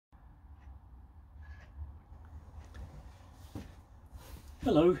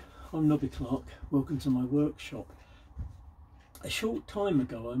Hello, I'm Nobby Clark. Welcome to my workshop. A short time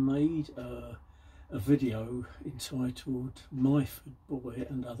ago I made a video entitled Myford Boy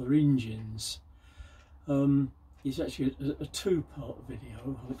and Other Engines. It's actually a two-part video.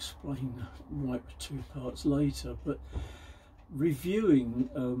 I'll explain why it was two parts later, but reviewing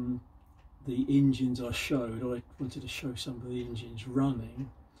the engines I showed, I wanted to show some of the engines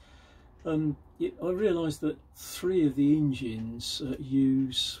running. I realised that three of the engines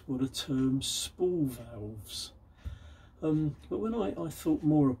use what are termed spool valves. But when I thought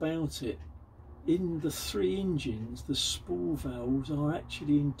more about it, in the three engines, the spool valves are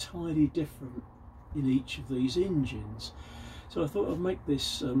actually entirely different in each of these engines. So I thought I'd make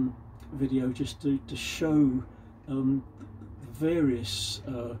this video just to show the various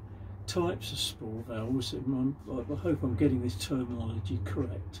types of spool valves. I hope I'm getting this terminology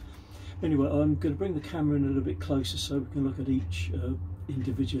correct. Anyway, I'm going to bring the camera in a little bit closer so we can look at each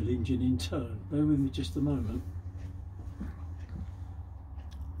individual engine in turn. Bear with me just a moment.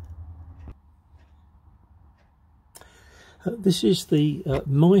 This is the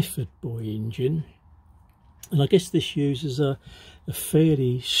Myford Boy engine, and I guess this uses a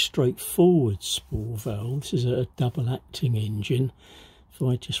fairly straightforward spool valve. This is a double acting engine. If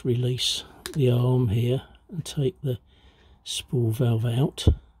I just release the arm here and take the spool valve out,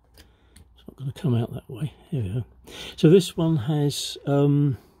 it's not going to come out that way. Here we go. So this one has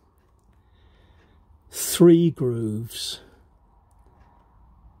 3 grooves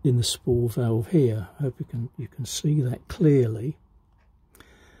in the spool valve here. I hope you can see that clearly.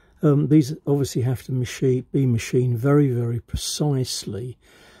 These obviously have to be machined very, very precisely,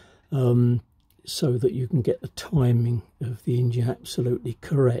 so that you can get the timing of the engine absolutely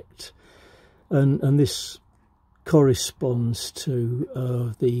correct. And this corresponds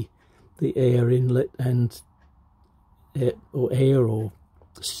to the air inlet and air or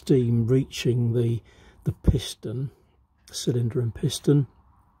steam reaching the piston, cylinder and piston,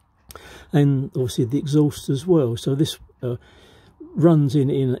 and obviously the exhaust as well. So this runs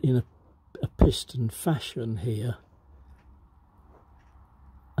in a piston fashion here,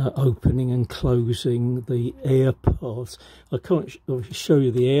 opening and closing the air paths. I can't obviously show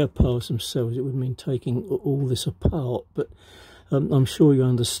you the air paths themselves, it would mean taking all this apart, but I'm sure you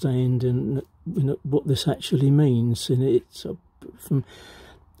understand what this actually means. And it's from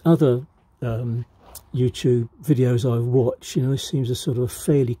other YouTube videos I've watched, this seems a sort of a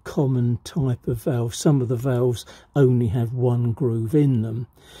fairly common type of valve. Some of the valves only have 1 groove in them.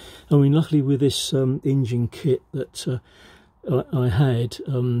 I mean, luckily with this engine kit that I had,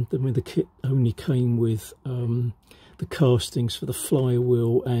 the kit only came with the castings for the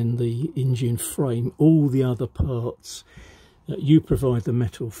flywheel and the engine frame. All the other parts you provide the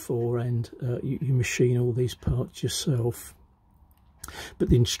metal for, and you machine all these parts yourself. But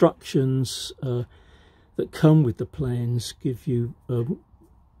the instructions that come with the plans give you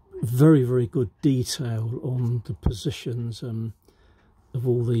very, very good detail on the positions of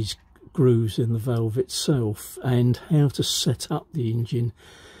all these grooves in the valve itself, and how to set up the engine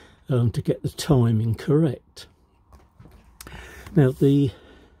to get the timing correct. Now, the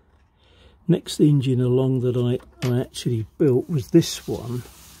next engine along that I actually built was this one.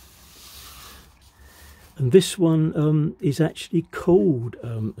 And this one is actually called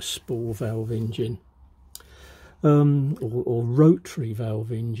a spool valve engine, or rotary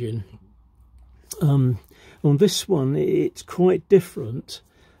valve engine. On this one, it's quite different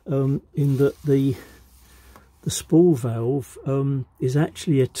in that the spool valve is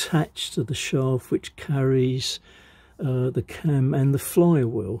actually attached to the shaft which carries the cam and the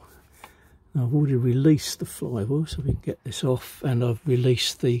flywheel. Now, I've already released the flywheel, so we can get this off, and I've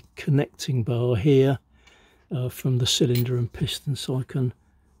released the connecting bar here from the cylinder and piston, so I can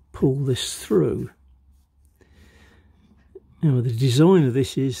pull this through. Now, the design of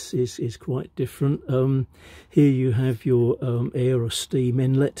this is quite different. Here you have your air or steam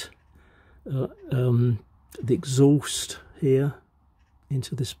inlet, the exhaust here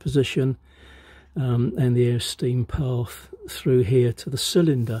into this position, and the air steam path through here to the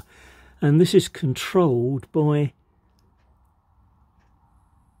cylinder. And this is controlled by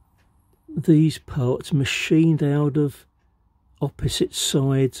these parts machined out of opposite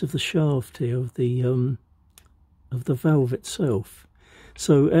sides of the shaft here of the valve itself.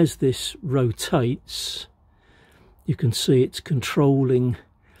 So as this rotates, you can see it's controlling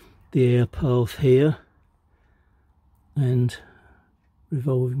the air path here, and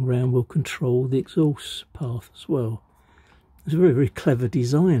revolving round will control the exhaust path as well. It's a very, very clever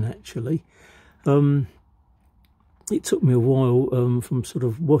design, actually. It took me a while from sort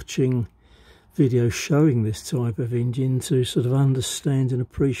of watching video showing this type of engine to sort of understand and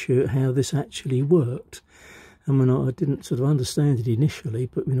appreciate how this actually worked. I mean, I didn't sort of understand it initially,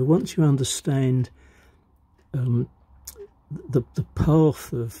 but you know, once you understand the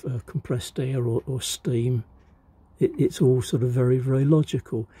path of compressed air or steam, it's all sort of very, very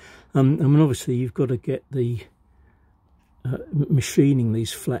logical. I mean, obviously you've got to get the machining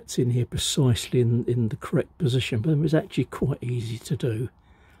these flats in here precisely in the correct position, but it was actually quite easy to do.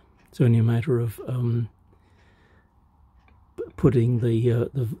 It's only a matter of putting the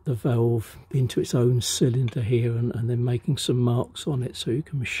valve into its own cylinder here and then making some marks on it so you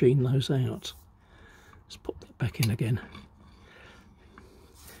can machine those out. Let's pop that back in again.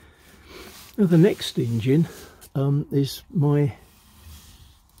 Now the next engine is my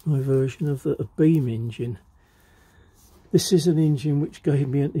version of a beam engine. This is an engine which gave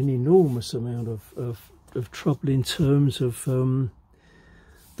me an enormous amount of trouble in terms of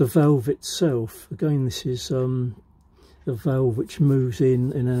the valve itself. Again, this is a valve which moves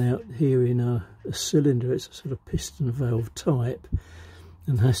in and out here in a cylinder. It's a sort of piston valve type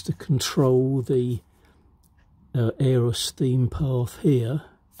and has to control the air or steam path here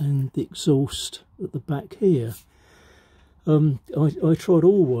and the exhaust at the back here. I tried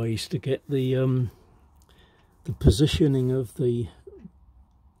always to get the positioning of the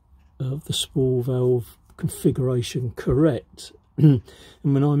spool valve configuration correct, and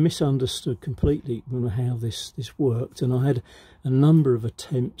when I misunderstood completely how this worked, and I had a number of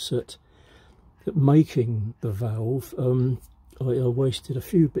attempts at making the valve. I wasted a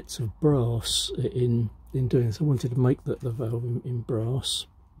few bits of brass in doing this. I wanted to make the valve in brass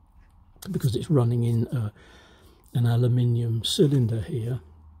because it's running in an aluminium cylinder here.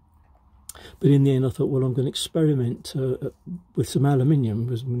 But in the end I thought, well, I'm going to experiment with some aluminium,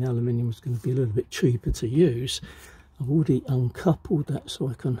 because aluminium was going to be a little bit cheaper to use. I've already uncoupled that so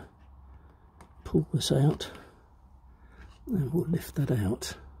I can pull this out, and we'll lift that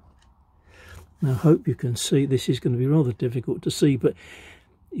out. Now I hope you can see, this is going to be rather difficult to see, but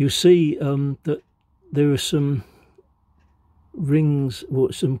you'll see that there are some rings,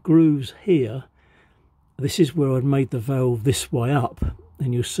 or some grooves here. This is where I'd made the valve this way up,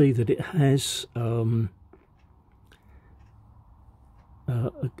 and you'll see that it has a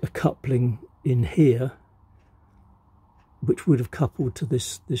coupling in here which would have coupled to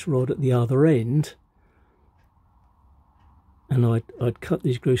this rod at the other end, and I'd cut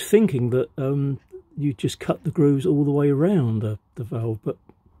these grooves thinking that you just cut the grooves all the way around the valve, but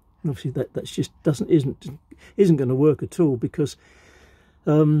obviously that's just isn't going to work at all, because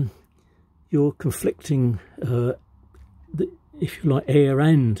you're conflicting if you like, air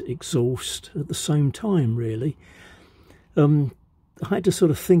and exhaust at the same time, really. I had to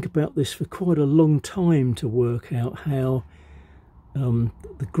sort of think about this for quite a long time to work out how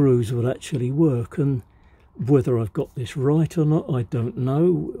the grooves would actually work, and whether I've got this right or not, I don't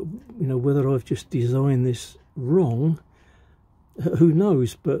know. You know, whether I've just designed this wrong, who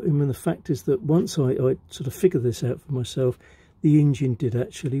knows. But I mean, the fact is that once I sort of figured this out for myself, the engine did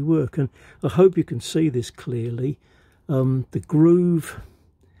actually work, and I hope you can see this clearly. The groove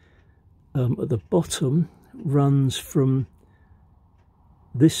at the bottom runs from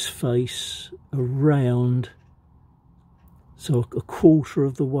this face around, so a quarter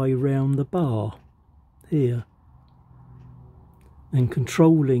of the way round the bar here, and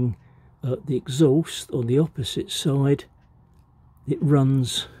controlling the exhaust on the opposite side, it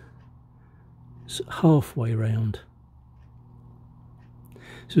runs halfway round.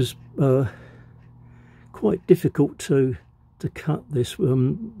 So it's quite difficult to cut this.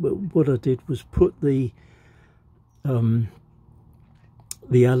 What I did was put the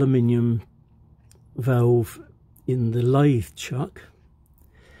aluminium valve in the lathe chuck,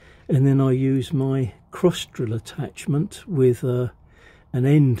 and then I used my cross drill attachment with an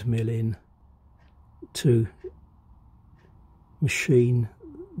end mill in to machine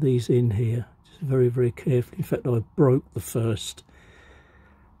these in here, just very, very carefully. In fact, I broke the first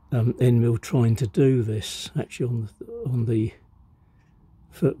end mill trying to do this, actually on the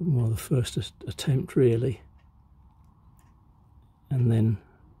first attempt, really, and then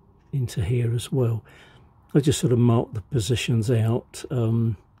into here as well. I just sort of marked the positions out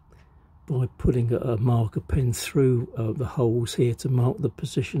by putting a marker pen through the holes here to mark the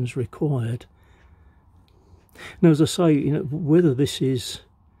positions required. Now, as I say, you know, whether this is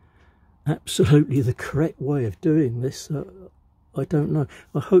absolutely the correct way of doing this, I don't know.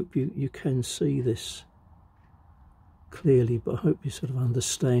 I hope you can see this clearly, but I hope you sort of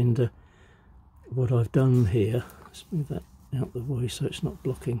understand what I've done here. Let's move that out the way so it's not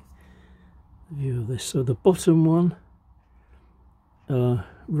blocking the view of this. So the bottom one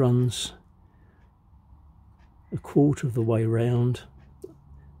runs a quarter of the way round,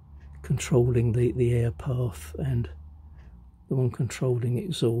 controlling the air path, and the one controlling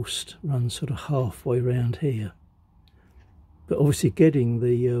exhaust runs sort of halfway round here. But obviously getting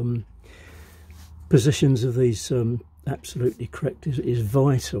the positions of these absolutely correct is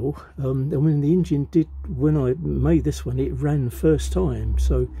vital. I mean, the engine did, when I made this one, it ran first time,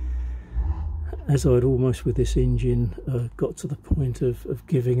 so as I'd almost with this engine got to the point of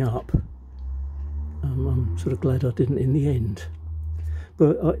giving up, I'm sort of glad I didn't in the end.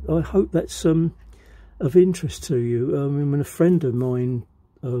 But I hope that's of interest to you. I mean, when a friend of mine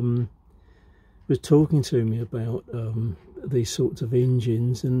was talking to me about these sorts of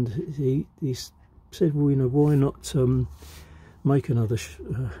engines, and he said, well, you know, why not make another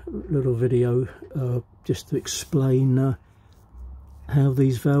little video just to explain how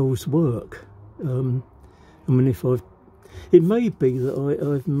these valves work. I mean, it may be that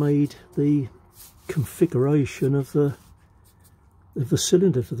I've made the configuration of the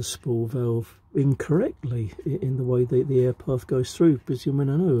cylinder for the spool valve incorrectly in the way the air path goes through, because I mean,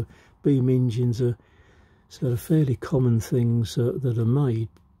 I know beam engines are sort of fairly common things that are made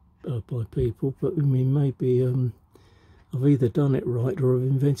by people, but I mean, maybe I've either done it right or I've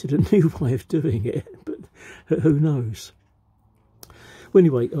invented a new way of doing it, but who knows. Well,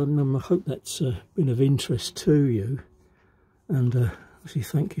 anyway, I hope that's been of interest to you, and obviously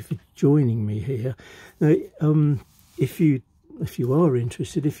thank you for joining me here. Now, if you are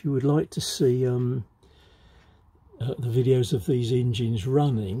interested, if you would like to see the videos of these engines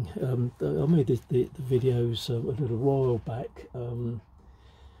running, I made the videos a little while back,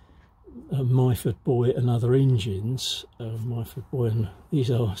 Myford Boy and other engines, Myford Boy, and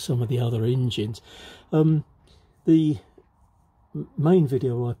these are some of the other engines. The main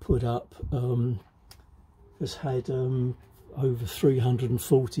video I put up has had over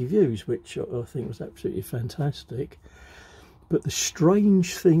 340 views, which I think was absolutely fantastic. But the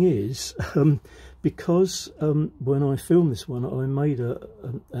strange thing is, because when I filmed this one, I made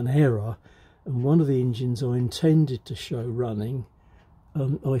an error, and one of the engines I intended to show running,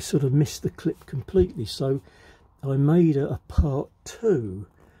 I sort of missed the clip completely. So I made a part 2,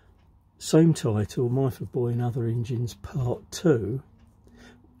 same title, Myford Boy and Other Engines Part 2,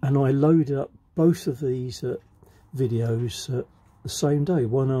 and I loaded up both of these videos the same day,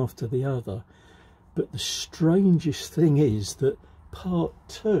 one after the other. But the strangest thing is that part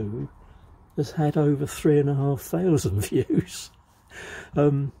 2 has had over 3,500 views.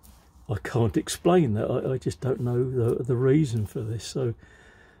 I can't explain that. I just don't know the reason for this. So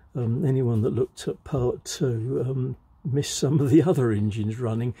anyone that looked at part 2 missed some of the other engines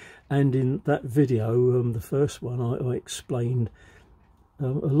running. And in that video, the first one, I explained a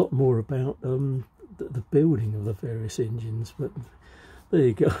lot more about the building of the various engines. But there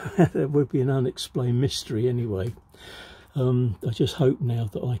you go. There would be an unexplained mystery anyway. I just hope now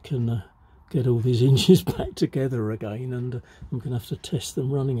that I can get all these engines back together again, and I'm going to have to test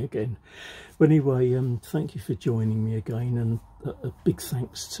them running again. But anyway, thank you for joining me again, and a big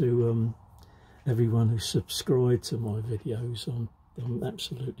thanks to everyone who subscribed to my videos. I'm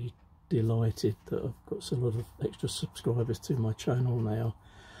absolutely delighted that I've got so lot of extra subscribers to my channel now,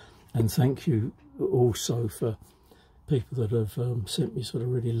 and thank you also for people that have sent me sort of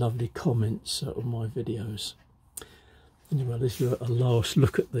really lovely comments on my videos. Anyway, this is a last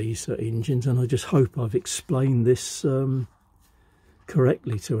look at these engines, and I just hope I've explained this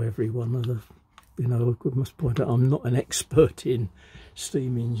correctly to everyone. You know, I must point out I'm not an expert in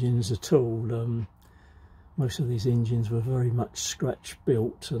steam engines at all. Most of these engines were very much scratch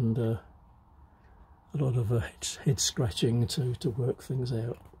built, and a lot of head scratching to work things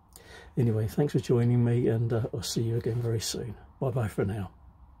out. Anyway, thanks for joining me, and I'll see you again very soon. Bye bye for now.